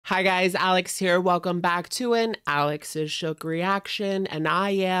Hi guys, Alex here. Welcome back to an Alex's Shook reaction, and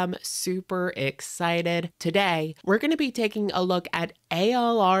I am super excited. Today, we're going to be taking a look at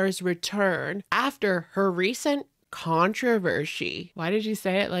ALR's return after her recent controversy. Why did you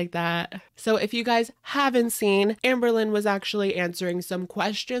say it like that? So if you guys haven't seen, Amberlynn was actually answering some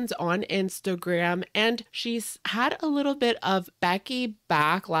questions on Instagram, and she's had a little bit of Becky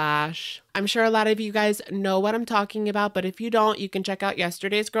Backlash. I'm sure a lot of you guys know what I'm talking about, but if you don't, you can check out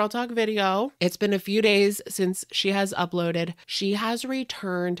yesterday's Girl Talk video. It's been a few days since she has uploaded. She has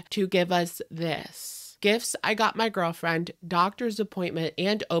returned to give us this. Gifts I got my girlfriend, doctor's appointment,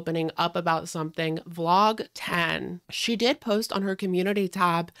 and opening up about something, vlog 10. She did post on her community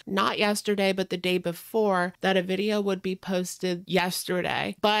tab, not yesterday, but the day before, that a video would be posted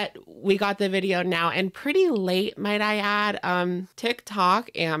yesterday. But we got the video now, and pretty late, might I add.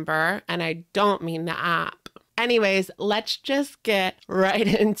 TikTok, Amber, and I don't mean the app. Anyways, let's just get right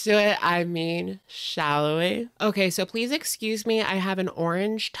into it. I mean, shall we? Okay, so please excuse me. I have an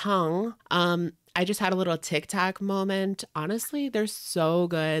orange tongue. I just had a little Tic Tac moment. Honestly, they're so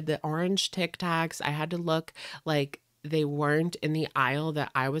good. The orange Tic Tacs, I had to look like they weren't in the aisle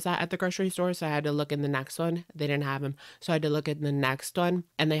that I was at the grocery store, so I had to look in the next one. They didn't have them, so I had to look in the next one,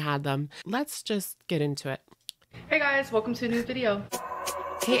 and they had them. Let's just get into it. Hey guys, welcome to a new video.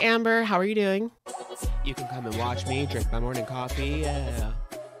 Hey Amber, how are you doing? You can come and watch me drink my morning coffee. Yeah.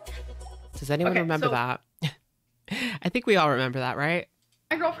 Does anyone remember that? I think we all remember that, right?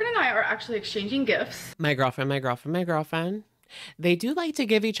 My girlfriend and I are actually exchanging gifts. My girlfriend. They do like to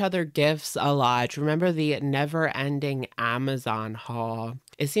give each other gifts a lot. Remember the never-ending Amazon haul?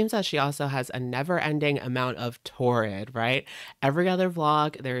 It seems that she also has a never-ending amount of Torrid, right? Every other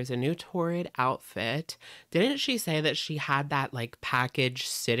vlog, there is a new Torrid outfit. Didn't she say that she had that like package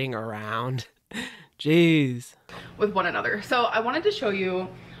sitting around? Jeez. With one another. So I wanted to show you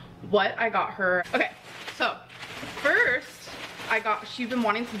what I got her. Okay, so first, she's been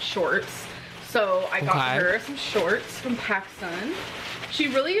wanting some shorts. So I got her some shorts from PacSun. She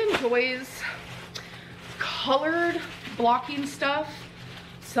really enjoys colored blocking stuff.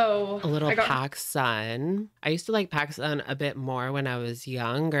 So a little PacSun. I used to like PacSun a bit more when I was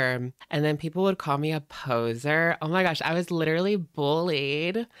younger. And then people would call me a poser. Oh my gosh, I was literally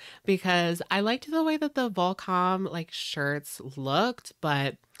bullied because I liked the way that the Volcom like shirts looked,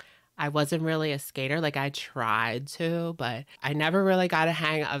 but I wasn't really a skater. Like I tried to, but I never really got a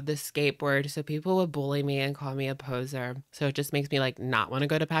hang of the skateboard. So people would bully me and call me a poser. So it just makes me like not want to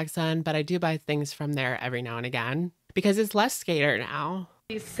go to PacSun, but I do buy things from there every now and again because it's less skater now.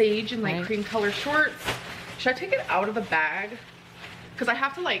 These sage and like cream color shorts. Should I take it out of the bag? Because I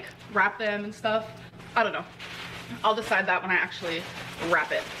have to like wrap them and stuff. I don't know. I'll decide that when I actually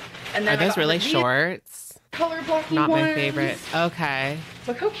wrap it. And then are those really shorts? Color blocking Not ones. My favorite. Okay.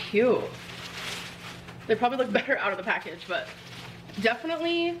 Look how cute. They probably look better out of the package, but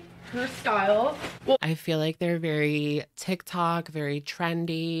definitely her style. Well, I feel like they're very TikTok, very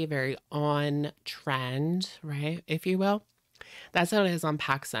trendy, very on trend, right? If you will. That's how it is on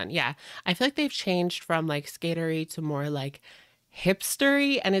PacSun. Yeah. I feel like they've changed from like skatery to more like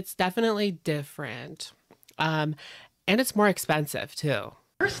hipstery, and it's definitely different. And it's more expensive too.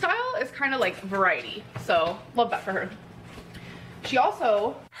 Her style is kind of like variety, so love that for her. She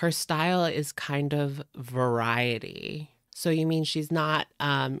also... Her style is kind of variety. So you mean she's not,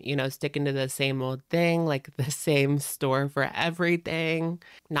 you know, sticking to the same old thing, like the same store for everything.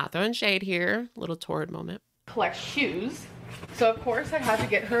 Not throwing shade here. Little Torrid moment. Collect shoes. So of course I had to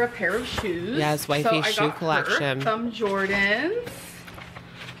get her a pair of shoes. Yes, wifey shoe collection. Her some Jordans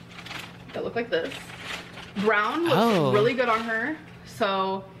that look like this. Brown looks really good on her.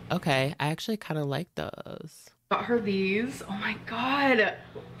 So okay, I actually kind of like those. Got her these. Oh my god,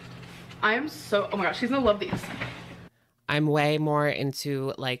 oh my gosh, she's gonna love these. I'm way more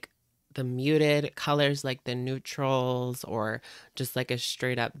into like the muted colors, like the neutrals, or just like a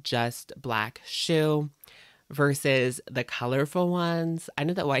straight up just black shoe versus the colorful ones. I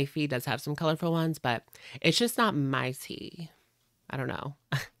know that wifey does have some colorful ones, but it's just not my tea. I don't know.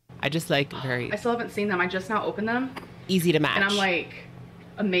 I just like very... I still haven't seen them. I just now opened them. Easy to match. And I'm like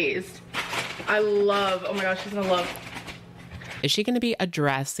amazed. I love, oh my gosh, she's gonna love. Is she going to be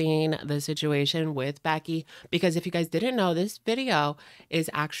addressing the situation with Becky? Because if you guys didn't know, this video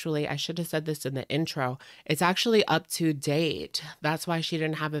is actually, I should have said this in the intro, it's actually up to date. That's why she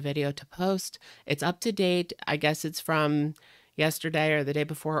didn't have a video to post. It's up to date. I guess it's from yesterday or the day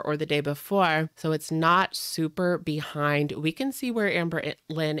before or the day before. So it's not super behind. We can see where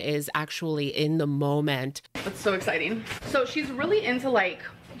Amberlynn is actually in the moment. That's so exciting. So she's really into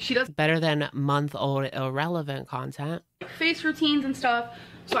she does better than month-old irrelevant content. Face routines and stuff.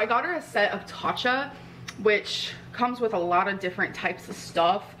 So I got her a set of Tatcha, which comes with a lot of different types of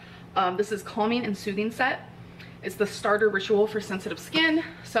stuff. This is calming and soothing set. It's the starter ritual for sensitive skin.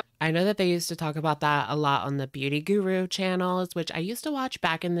 So I know that they used to talk about that a lot on the Beauty Guru channels, which I used to watch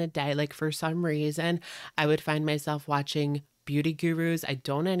back in the day. Like, for some reason, I would find myself watching beauty gurus. I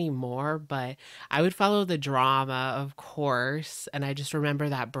don't anymore, but I would follow the drama, of course. And I just remember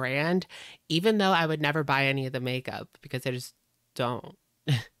that brand, even though I would never buy any of the makeup because I just don't.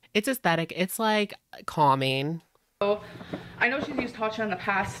 It's aesthetic. It's like calming. So I know she's used Tatcha in the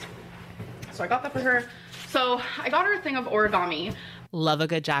past, so I got that for her. So I got her a thing of origami. Love a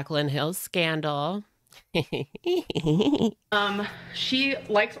good Jaclyn Hill scandal. She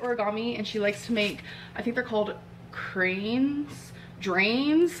likes origami and she likes to make, I think they're called cranes,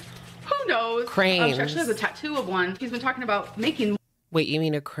 drains, who knows? Cranes. She actually has a tattoo of one. She's been talking about making. Wait, you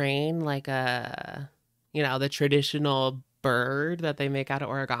mean a crane? Like a, you know, the traditional bird that they make out of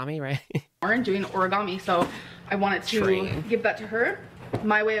origami, right? And doing origami, so I wanted to give that to her.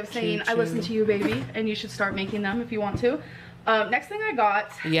 My way of saying, I listen to you, baby, and you should start making them if you want to. Next thing I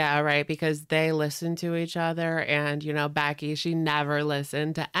got. Yeah, right, because they listen to each other, and, you know, Becky, she never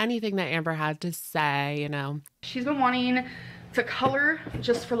listened to anything that Amber had to say, you know. She's been wanting to color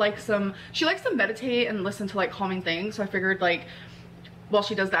just for like some, she likes to meditate and listen to like calming things, so I figured like while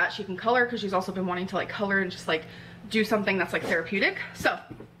she does that, she can color, because she's also been wanting to like color and just like do something that's like therapeutic. So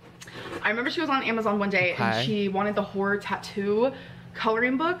I remember she was on Amazon one day and she wanted the horror tattoo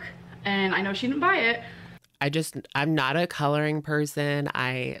coloring book, and I know she didn't buy it. I'm not a coloring person.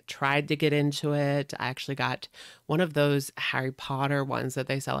 I tried to get into it. I actually got one of those Harry Potter ones that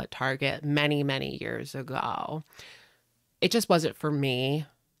they sell at Target many, many years ago. It just wasn't for me.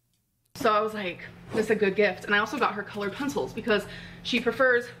 So I was like, this is a good gift. And I also got her colored pencils because she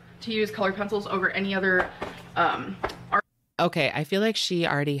prefers to use colored pencils over any other art. Okay, I feel like she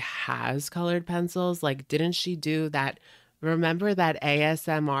already has colored pencils. Like, didn't she do that? Remember that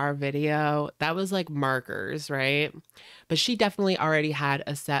ASMR video? That was like markers, right? But she definitely already had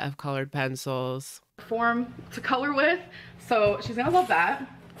a set of colored pencils. Form to color with, so she's gonna love that.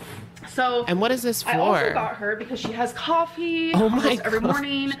 So, and what is this for? I also got her because she has coffee every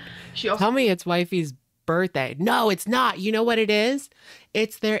morning. She also tell me it's wifey's birthday. No, it's not. You know what it is?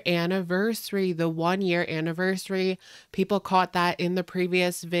 It's their anniversary, the 1-year anniversary. People caught that in the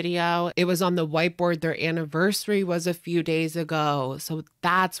previous video. It was on the whiteboard. Their anniversary was a few days ago. So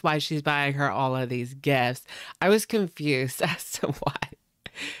that's why she's buying her all of these gifts. I was confused as to why.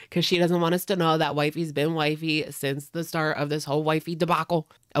 Because she doesn't want us to know that wifey's been wifey since the start of this whole wifey debacle.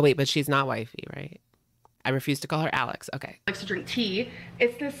 Oh, wait, but she's not wifey, right? I refuse to call her Alex. Okay. Likes to drink tea.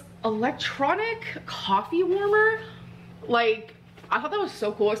 It's this electronic coffee warmer. Like, I thought that was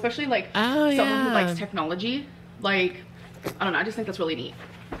so cool, especially like someone who likes technology. Like, I don't know, I just think that's really neat.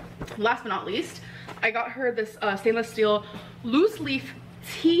 Last but not least, I got her this stainless steel loose leaf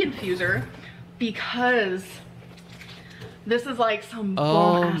tea infuser because this is like some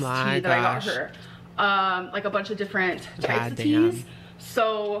bomb-ass tea that I got her. Like a bunch of different types of teas.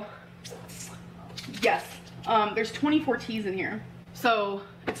 So yes, there's 24 teas in here. So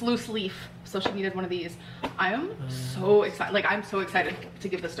it's loose leaf, so she needed one of these. I am so excited. Like, I'm so excited to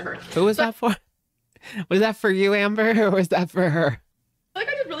give this to her. Who was that for? Was that for you, Amber, or was that for her? I feel like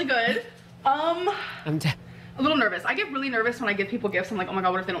I did really good. I'm a little nervous. I get really nervous when I give people gifts. I'm like, oh my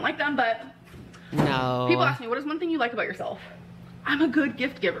God, what if they don't like them? But no. People ask me, what is one thing you like about yourself? I'm a good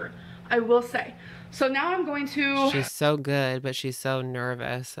gift giver, I will say. So now I'm going to... She's so good, but she's so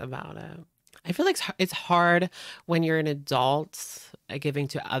nervous about it. I feel like it's hard when you're an adult giving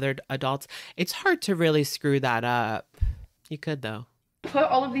to other adults. It's hard to really screw that up. You could, though. Put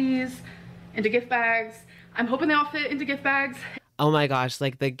all of these into gift bags. I'm hoping they all fit into gift bags. Oh my gosh,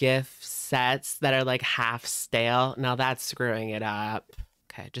 like the gift sets that are like half stale. Now that's screwing it up.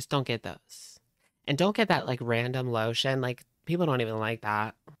 Okay, just don't get those. And don't get that like random lotion. Like, people don't even like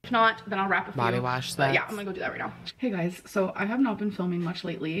that. If not, then I'll wrap a few. Body wash sets. Yeah, I'm gonna go do that right now. Hey guys, so I have not been filming much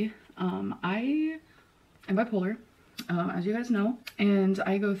lately. I am bipolar, as you guys know, and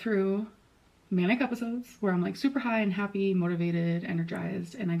I go through manic episodes where I'm like super high and happy, motivated,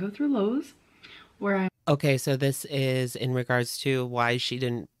 energized, and I go through lows where I'm... Okay, so this is in regards to why she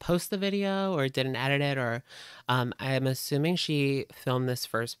didn't post the video or didn't edit it, or I'm assuming she filmed this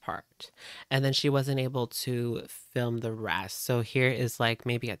first part and then she wasn't able to film the rest. So here is like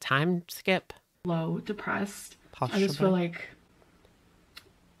maybe a time skip. Low, depressed. Possible. I just feel like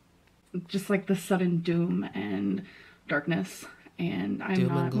just like the sudden doom and darkness, and I'm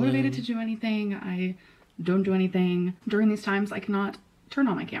not motivated to do anything. I don't do anything. During these times, I cannot turn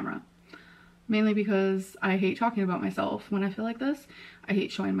on my camera. mainly because I hate talking about myself when I feel like this. I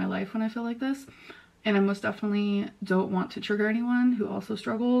hate showing my life when I feel like this. And I most definitely don't want to trigger anyone who also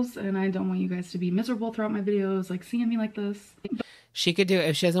struggles, and I don't want you guys to be miserable throughout my videos, like seeing me like this. She could do,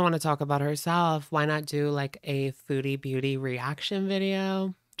 if she doesn't want to talk about herself, why not do like a foodie beauty reaction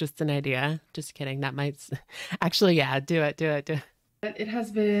video? Just an idea. Just kidding. That might actually, yeah, do it. It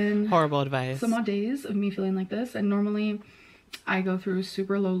has been horrible advice. Some odd days of me feeling like this, and normally I go through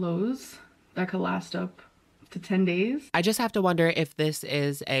super low lows that could last up to 10 days. I just have to wonder if this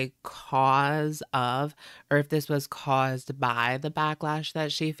is a cause of, or if this was caused by the backlash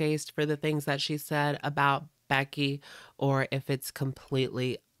that she faced for the things that she said about Becky, or if it's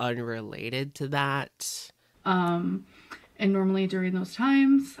completely unrelated to that. And normally during those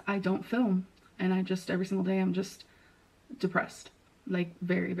times, I don't film, and I just, every single day, I'm just depressed. Like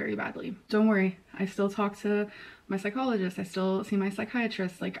very, very badly. Don't worry, I still talk to my psychologist, I still see my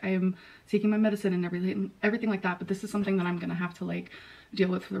psychiatrist, like I am taking my medicine and everything like that, but this is something that I'm gonna have to like deal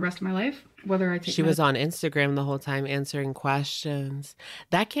with for the rest of my life, whether I take She was on Instagram the whole time answering questions.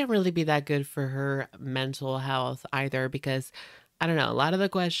 That can't really be that good for her mental health either, because I don't know, a lot of the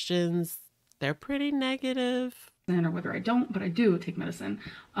questions, they're pretty negative. Or whether I don't, but I do take medicine.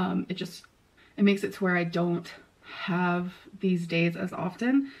 It makes it to where I don't have these days as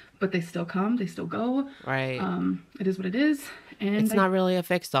often, but they still come, they still go. Right. It is what it is, and it's not really a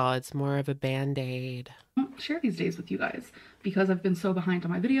fix-all, it's more of a band-aid. I don't share these days with you guys because I've been so behind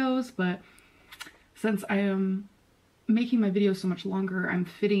on my videos, but since I am making my videos so much longer, I'm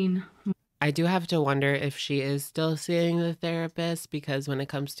fitting. I do have to wonder if she is still seeing the therapist, because when it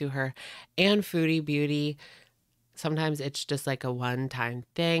comes to her and Foodie Beauty, sometimes it's just like a one-time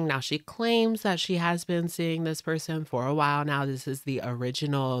thing. Now, she claims that she has been seeing this person for a while now. This is the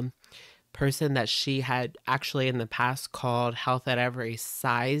original person that she had actually in the past called Health at Every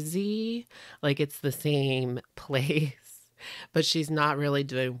Size. Like, it's the same place, but she's not really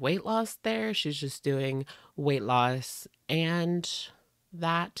doing weight loss there. She's just doing weight loss and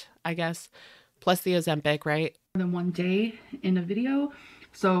that, I guess, plus the Ozempic, right? More than one day in a video,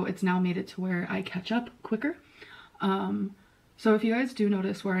 so it's now made it to where I catch up quicker. So if you guys do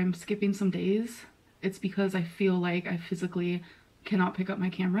notice where I'm skipping some days, it's because I feel like I physically cannot pick up my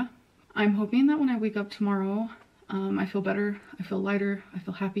camera. I'm hoping that when I wake up tomorrow, I feel better, I feel lighter, I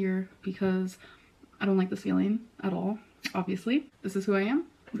feel happier, because I don't like this feeling at all. Obviously, this is who I am,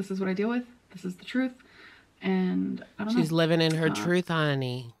 this is what I deal with, this is the truth, and I don't know. She's living in her truth,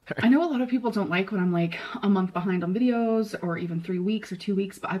 honey. I know a lot of people don't like when I'm like a month behind on videos, or even 3 weeks or 2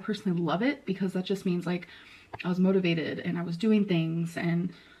 weeks, but I personally love it, because that just means like I was motivated and I was doing things,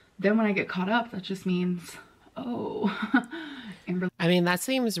 and then when I get caught up, that just means, oh. I mean, that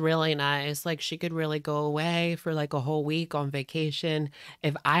seems really nice. Like, she could really go away for like a whole week on vacation.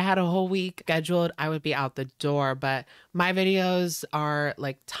 If I had a whole week scheduled, I would be out the door. But my videos are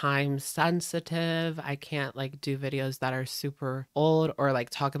like time sensitive. I can't like do videos that are super old or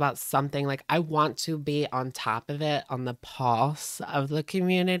like talk about something. Like, I want to be on top of it, on the pulse of the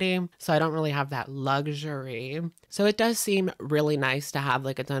community. So I don't really have that luxury. So it does seem really nice to have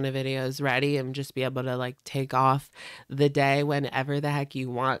like a ton of videos ready and just be able to like take off the day whenever the heck you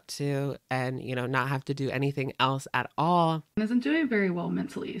want to, and you know, not have to do anything else at all. Isn't doing very well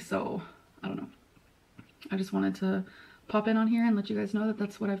mentally, so I don't know. I just wanted to pop in on here and let you guys know that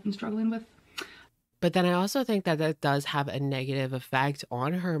that's what I've been struggling with. But then I also think that that does have a negative effect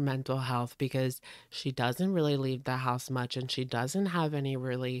on her mental health, because she doesn't really leave the house much, and she doesn't have any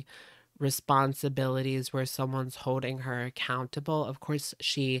really responsibilities where someone's holding her accountable. Of course,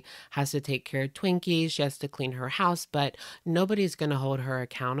 she has to take care of Twinkies, she has to clean her house, but nobody's going to hold her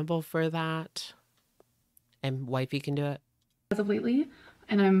accountable for that. And wifey can do it. As of lately,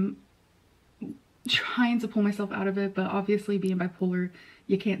 and I'm trying to pull myself out of it, but obviously being bipolar,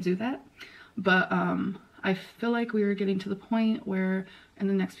 you can't do that. But I feel like we are getting to the point where in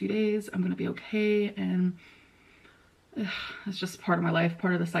the next few days, I'm going to be okay, and it's just part of my life,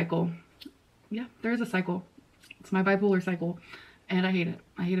 part of the cycle. Yeah, there is a cycle. It's my bipolar cycle, and I hate it.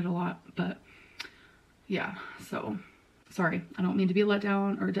 I hate it a lot, but yeah, so sorry. I don't mean to be a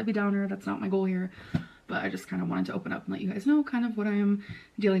letdown or a Debbie Downer. That's not my goal here, but I just kind of wanted to open up and let you guys know kind of what I am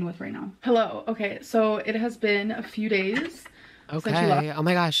dealing with right now. Hello. Okay, so it has been a few days. Okay. Oh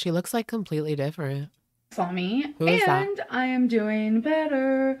my gosh, she looks like completely different. Saw me. Who is that? And I am doing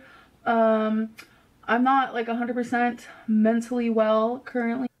better. I'm not like 100% mentally well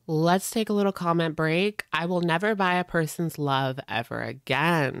currently. Let's take a little comment break. I will never buy a person's love ever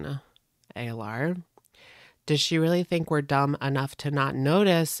again. ALR. Does she really think we're dumb enough to not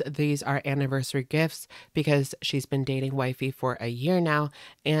notice these are anniversary gifts because she's been dating wifey for a year now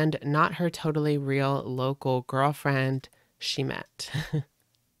and not her totally real local girlfriend she met?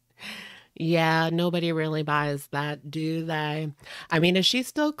 Yeah, nobody really buys that, do they? I mean, is she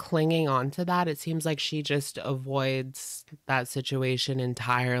still clinging on to that? It seems like she just avoids that situation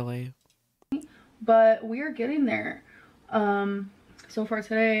entirely. But we are getting there. So far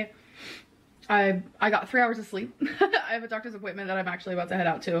today, I got 3 hours of sleep. I have a doctor's appointment that I'm actually about to head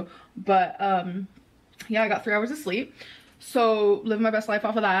out to. But yeah, I got 3 hours of sleep. So living my best life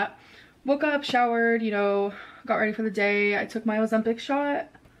off of that. Woke up, showered, you know, got ready for the day. I took my Ozempic shot.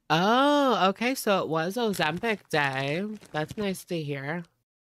 Oh, okay. So it was Ozempic day. That's nice to hear.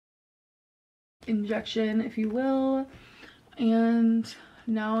 Injection, if you will. And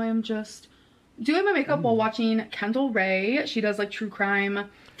now I'm just doing my makeup while watching Kendall Rae. She does like true crime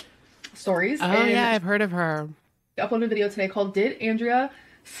stories. Oh, and yeah, I've heard of her. I uploaded a video today called "Did Andrea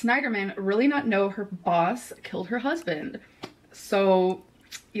Snyderman Really Not Know Her Boss Killed Her Husband?" So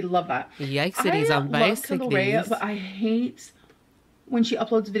you love that. Yikesities on love Kendall Rae, but I hate when she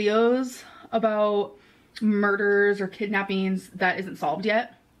uploads videos about murders or kidnappings that isn't solved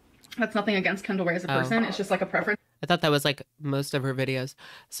yet. That's nothing against Kendall Rae as a person. It's just like a preference. I thought that was like most of her videos.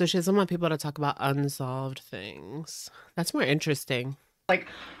 So she doesn't want people to talk about unsolved things. That's more interesting. Like,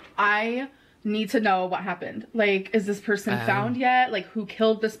 I need to know what happened. Like, is this person found yet? Like, who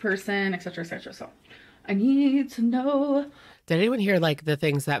killed this person, etc., etc. So I need to know. Did anyone hear like the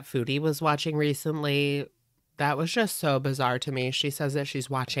things that Foodie was watching recently? That was just so bizarre to me. She says that she's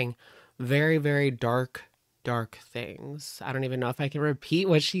watching very, very dark things. I don't even know if I can repeat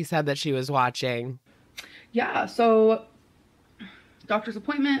what she said that she was watching. Yeah, so doctor's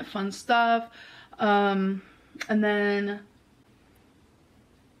appointment, fun stuff. And then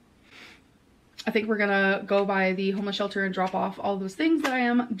I think we're gonna go by the homeless shelter and drop off all those things that I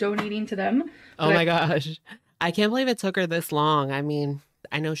am donating to them. Oh my gosh. I can't believe it took her this long. I mean,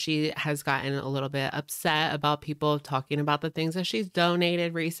 I know she has gotten a little bit upset about people talking about the things that she's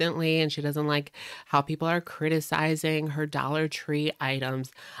donated recently, and she doesn't like how people are criticizing her Dollar Tree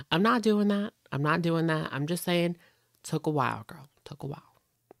items. I'm not doing that. I'm not doing that. I'm just saying, took a while, girl. Took a while.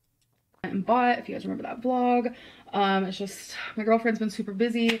 And bought, if you guys remember that vlog, it's just my girlfriend's been super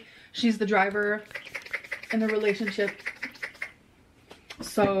busy. She's the driver in the relationship.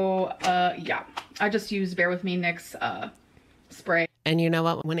 So yeah, I just used Bear With Me NYX spray. And you know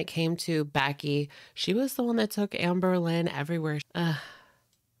what? When it came to Becky, she was the one that took Amber Lynn everywhere.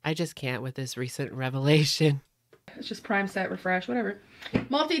 I just can't with this recent revelation. It's just prime, set, refresh, whatever.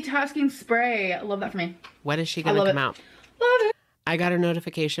 Multitasking spray. I love that for me. When is she going to come out? Love it. I got a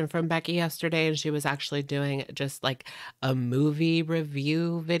notification from Becky yesterday, and she was actually doing just like a movie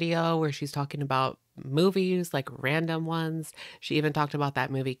review video where she's talking about movies, like random ones. She even talked about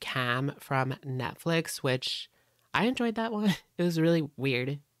that movie Cam from Netflix, which I enjoyed that one. It was really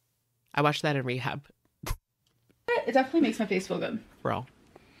weird. I watched that in rehab. It definitely makes my face feel good. Bro.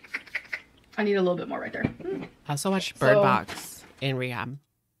 I need a little bit more right there. I also watched Bird Box in rehab.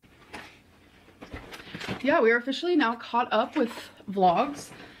 Yeah, we are officially now caught up with vlogs.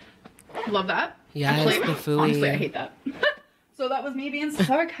 Love that. Yes, actually, the Fooey. Honestly, I hate that. So that was me being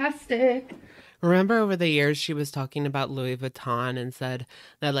sarcastic. Remember over the years she was talking about Louis Vuitton and said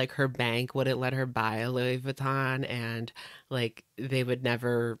that like her bank wouldn't let her buy a Louis Vuitton and like they would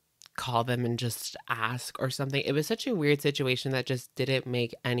never call them and just ask or something. It was such a weird situation that just didn't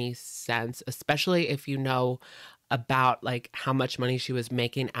make any sense, especially if you know about like how much money she was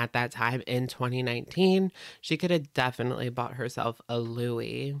making at that time in 2019. She could have definitely bought herself a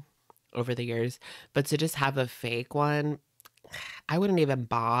Louis over the years, but to just have a fake one, I wouldn't even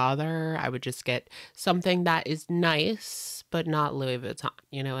bother. I would just get something that is nice, but not Louis Vuitton.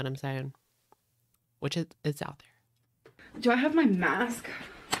 You know what I'm saying? Which is, it's out there. Do I have my mask?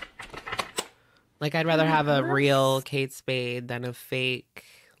 Like, I'd rather have a real Kate Spade than a fake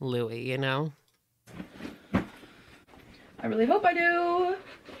Louis, you know? I really hope I do.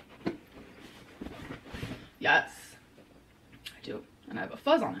 Yes, I do. And I have a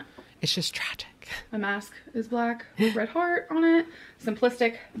fuzz on it. It's just tragic. My mask is black, red heart on it.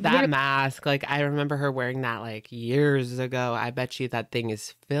 Simplistic. That mask, like, I remember her wearing that, like, years ago. I bet you that thing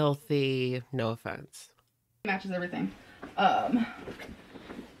is filthy. No offense. Matches everything.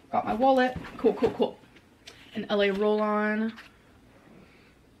 Got my wallet. Cool, cool, cool. An LA roll-on.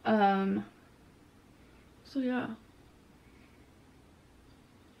 So, yeah.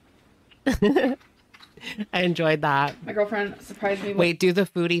 I enjoyed that. My girlfriend surprised me with Wait, do the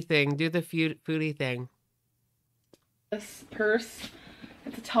foodie thing. Do the foodie thing. this purse.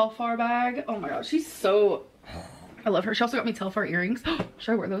 It's a Telfar bag. Oh my god, she's so I love her. She also got me Telfar earrings.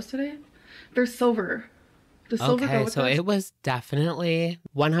 Should I wear those today? They're silver. The silver go with so this? it was definitely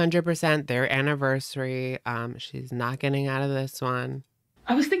 100% their anniversary. She's not getting out of this one.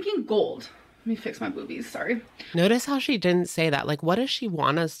 I was thinking gold. Let me fix my boobies. Sorry. Notice how she didn't say that. Like, what does she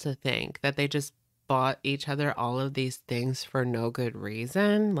want us to think? That they just bought each other all of these things for no good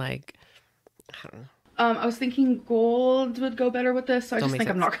reason? Like, I don't know. I was thinking gold would go better with this, so I just think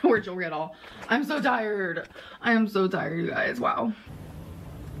sense. I'm not gonna wear jewelry at all. I'm so tired. I am so tired, you guys. Wow.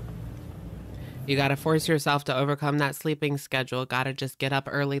 You gotta force yourself to overcome that sleeping schedule. Gotta just get up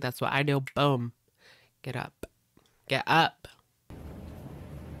early. That's what I do. Boom. Get up. Get up.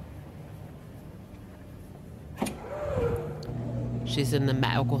 She's in the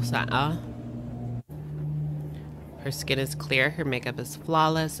medical center. Her skin is clear. Her makeup is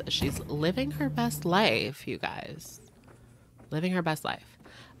flawless. She's living her best life, you guys. Living her best life.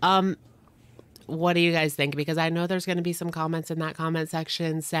 What do you guys think? Because I know there's going to be some comments in that comment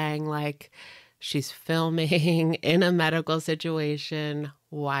section saying, like, she's filming in a medical situation.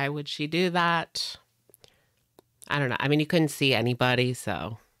 Why would she do that? I don't know. I mean, you couldn't see anybody,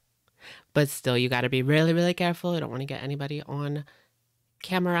 so. But still, you got to be really, really careful. You don't want to get anybody on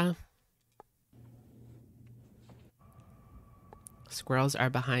camera. Squirrels are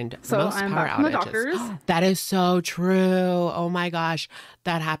behind most power outages. From the doctors. That is so true. Oh my gosh.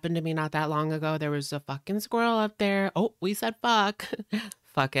 That happened to me not that long ago. There was a fucking squirrel up there. Oh, we said fuck.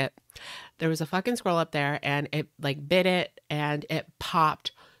 Fuck it. There was a fucking squirrel up there and it like bit it and it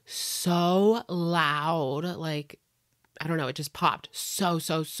popped so loud. Like, I don't know. It just popped so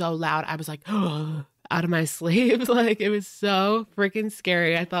loud. I was like, out of my sleep. Like, it was so freaking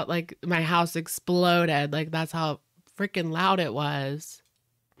scary. I thought like my house exploded. Like, that's how freaking loud it was.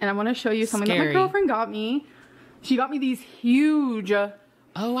 And I want to show you something that my girlfriend got me. She got me these huge oh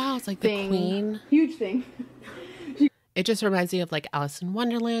wow, it's like the queen. Huge thing. It just reminds me of like Alice in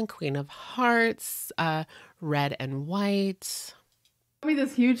Wonderland, Queen of Hearts, red and white. Got me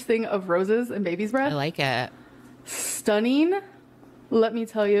this huge thing of roses and baby's breath. I like it. Stunning, let me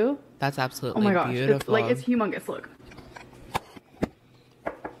tell you. That's absolutely Beautiful. beautiful. It's humongous. Look.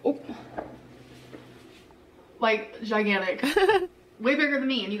 Oh. Like, gigantic. Way bigger than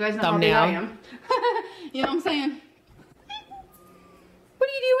me, and you guys know Thumbnail. how big I am. You know what I'm saying? What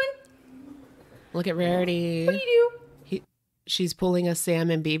are you doing? Look at Rarity. What do you do? She's pulling a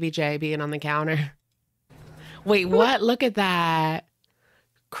Sam and BBJ being on the counter. Wait, what? Look at that.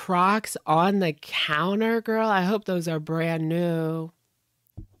 Crocs on the counter, girl. I hope those are brand new.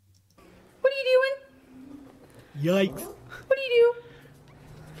 What are you doing? Yikes. What do you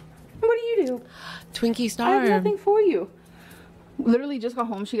do? What do you do? Twinkie Star. I have nothing for you. Literally just got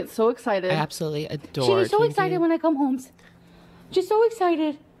home. She gets so excited. I absolutely adore She gets so Twinkie. excited when I come home. Just so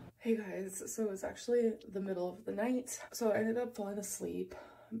excited. Hey guys, so it's actually the middle of the night. So I ended up falling asleep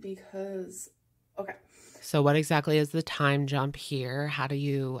because, okay. So what exactly is the time jump here? How do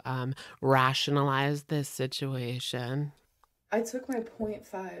you rationalize this situation? I took my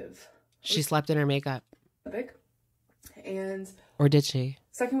 0.5. She slept in her makeup. And or did she?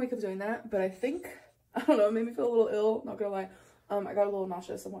 Second week of doing that, but I think, I don't know, it made me feel a little ill, not gonna lie. I got a little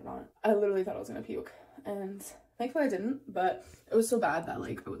nauseous and whatnot. I literally thought I was gonna puke, and thankfully I didn't, but it was so bad that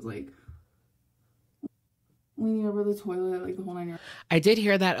like I was like leaning over the toilet like the whole 9 yards. I did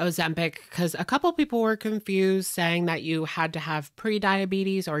hear that Ozempic, because a couple people were confused saying that you had to have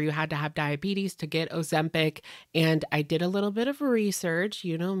pre-diabetes or you had to have diabetes to get Ozempic, and I did a little bit of research.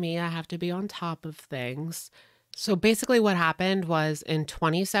 You know me, I have to be on top of things. So basically what happened was in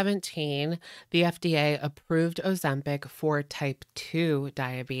 2017, the FDA approved Ozempic for type 2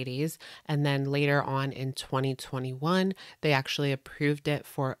 diabetes. And then later on in 2021, they actually approved it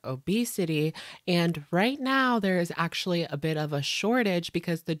for obesity. And right now there is actually a bit of a shortage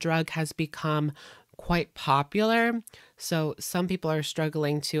because the drug has become quite popular. So some people are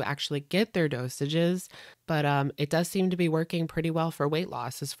struggling to actually get their dosages, but it does seem to be working pretty well for weight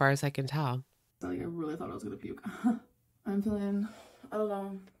loss as far as I can tell. Like, I really thought I was gonna puke. I'm feeling, I don't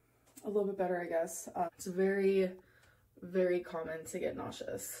know, a little bit better, I guess. It's very, very common to get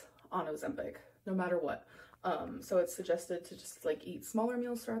nauseous on Ozempic, no matter what. So it's suggested to just like eat smaller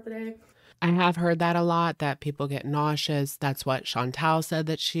meals throughout the day. I have heard that a lot, that people get nauseous. That's what Chantal said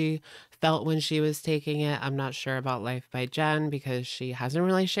that she felt when she was taking it. I'm not sure about Life by Jen because she hasn't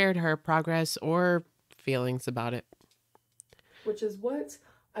really shared her progress or feelings about it. Which is what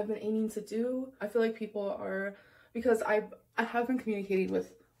I've been aiming to do. I feel like people are, because I have been communicating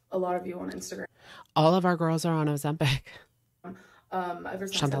with a lot of you on Instagram. All of our girls are on Ozempic. Ever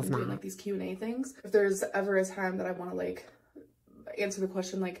since I've been doing like these Q&A things. If there's ever a time that I want to like answer the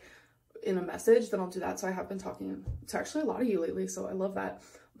question like, in a message, then I'll do that. So I have been talking to actually a lot of you lately, so I love that.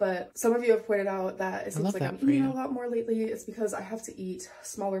 But some of you have pointed out that it seems like I'm eating a lot more lately. It's because I have to eat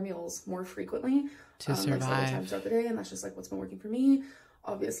smaller meals more frequently to survive. like several times throughout the day, and that's just like what's been working for me,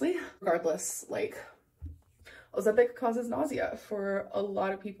 obviously. Regardless, like Ozempic causes nausea for a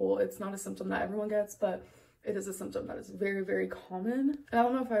lot of people. It's not a symptom that everyone gets, but it is a symptom that is very, very common. And I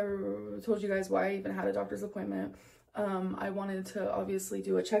don't know if I told you guys why I even had a doctor's appointment. I wanted to obviously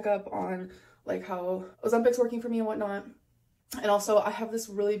do a checkup on like how Ozempic's working for me and whatnot. And also I have this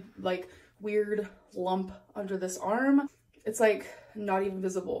really like weird lump under this arm. It's like not even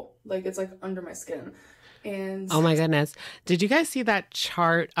visible. Like it's like under my skin. And oh my goodness. Did you guys see that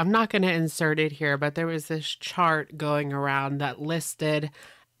chart? I'm not going to insert it here, but there was this chart going around that listed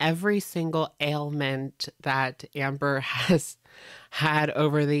every single ailment that Amber has had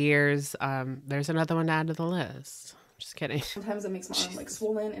over the years. There's another one to add to the list. Just kidding. Sometimes it makes my arm like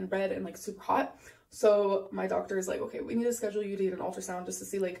swollen and red and like super hot. So my doctor is like, okay, we need to schedule you to get an ultrasound just to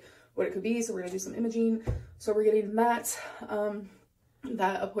see like what it could be. So we're gonna do some imaging. So we're getting that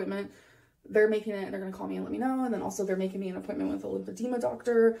appointment. They're making it and they're gonna call me and let me know. And then also they're making me an appointment with a lymphedema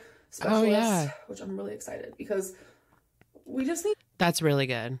doctor specialist, which I'm really excited because we just need. That's really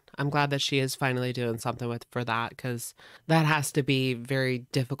good. I'm glad that she is finally doing something for that, because that has to be very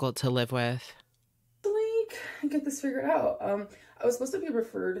difficult to live with. Like get this figured out. I was supposed to be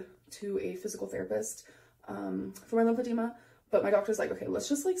referred to a physical therapist for my lymphedema, but my doctor's like, okay, let's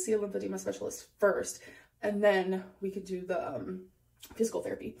just like see a lymphedema specialist first, and then we could do the physical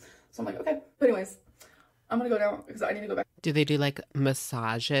therapy. So I'm like, okay. But anyways, I'm gonna go now because I need to go back. Do they do like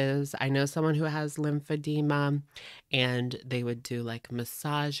massages? I know someone who has lymphedema, and they would do like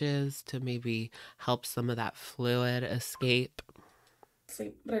massages to maybe help some of that fluid escape.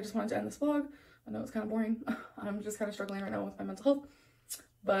 Sleep. But I just wanted to end this vlog. I know it's kind of boring. I'm just kind of struggling right now with my mental health,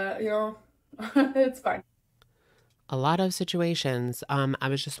 but you know, it's fine. A lot of situations. I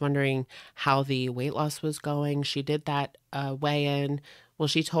was just wondering how the weight loss was going. She did that weigh-in. Well,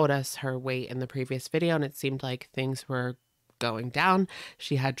 she told us her weight in the previous video, and it seemed like things were going down.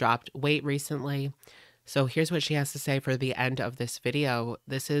 She had dropped weight recently. So here's what she has to say for the end of this video.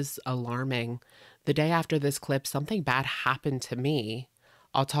 This is alarming. The day after this clip, something bad happened to me.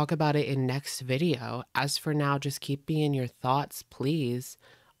 I'll talk about it in next video. As for now, just keep me in your thoughts, please.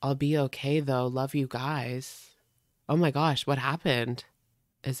 I'll be okay though. Love you guys. Oh my gosh, what happened?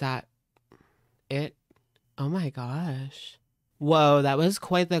 Is that it? Oh my gosh. Whoa, that was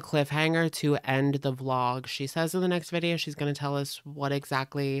quite the cliffhanger to end the vlog. She says in the next video she's going to tell us what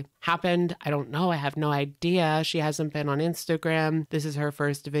exactly happened. I don't know. I have no idea. She hasn't been on Instagram. This is her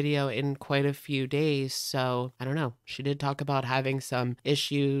first video in quite a few days, so I don't know. She did talk about having some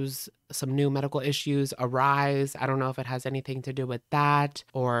issues, some new medical issues arise. I don't know if it has anything to do with that,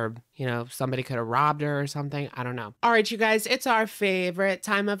 or, you know, somebody could have robbed her or something. I don't know. All right, you guys, it's our favorite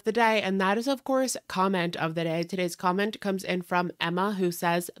time of the day, and that is, of course, comment of the day. Today's comment comes in from Emma, who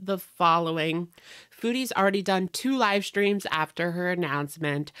says the following. Foodie's already done 2 live streams after her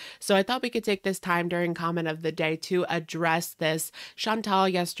announcement, so I thought we could take this time during comment of the day to address this. Chantal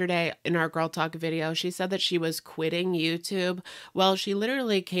yesterday in our Girl Talk video, she said that she was quitting YouTube. Well, she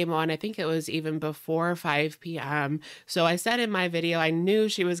literally came on, I think it was even before 5 p.m. So I said in my video, I knew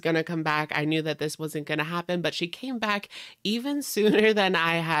she was going to come back. I knew that this wasn't going to happen, but she came back even sooner than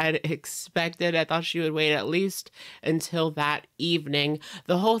I had expected. I thought she would wait at least until that evening.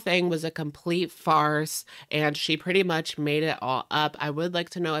 The whole thing was a complete farce, and she pretty much made it all up. I would like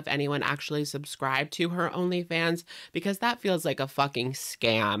to know if anyone actually subscribed to her OnlyFans, because that feels like a fucking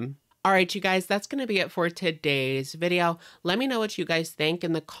scam. All right, you guys, that's going to be it for today's video. Let me know what you guys think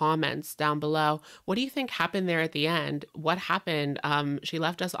in the comments down below. What do you think happened there at the end? What happened? She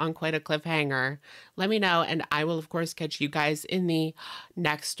left us on quite a cliffhanger. Let me know, and I will, of course, catch you guys in the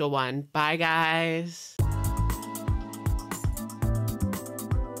next one. Bye, guys.